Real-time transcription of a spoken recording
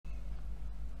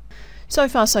So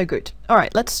far so good.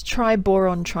 Alright, let's try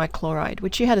boron trichloride,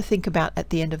 which you had to think about at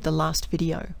the end of the last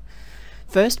video.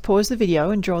 First, pause the video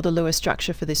and draw the Lewis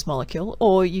structure for this molecule,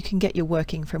 or you can get your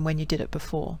working from when you did it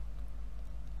before.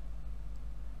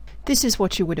 This is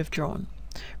what you would have drawn.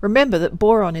 Remember that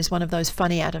boron is one of those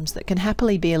funny atoms that can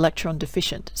happily be electron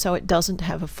deficient, so it doesn't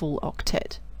have a full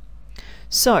octet.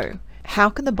 So, how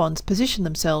can the bonds position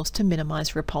themselves to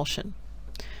minimize repulsion?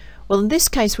 Well, in this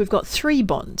case we've got 3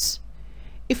 bonds.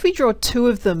 If we draw 2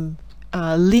 of them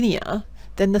linear,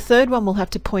 then the third one will have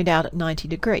to point out at 90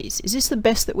 degrees. Is this the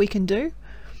best that we can do?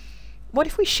 What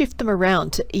if we shift them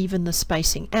around to even the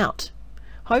spacing out?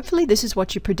 Hopefully this is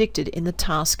what you predicted in the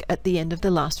task at the end of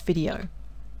the last video.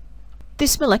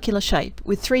 This molecular shape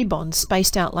with 3 bonds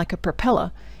spaced out like a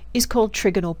propeller is called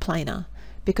trigonal planar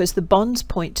because the bonds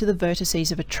point to the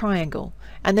vertices of a triangle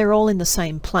and they're all in the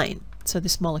same plane, so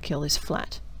this molecule is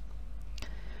flat.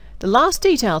 The last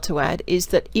detail to add is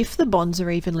that if the bonds are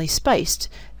evenly spaced,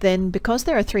 then because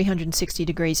there are 360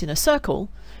 degrees in a circle,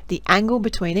 the angle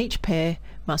between each pair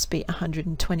must be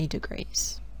 120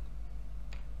 degrees.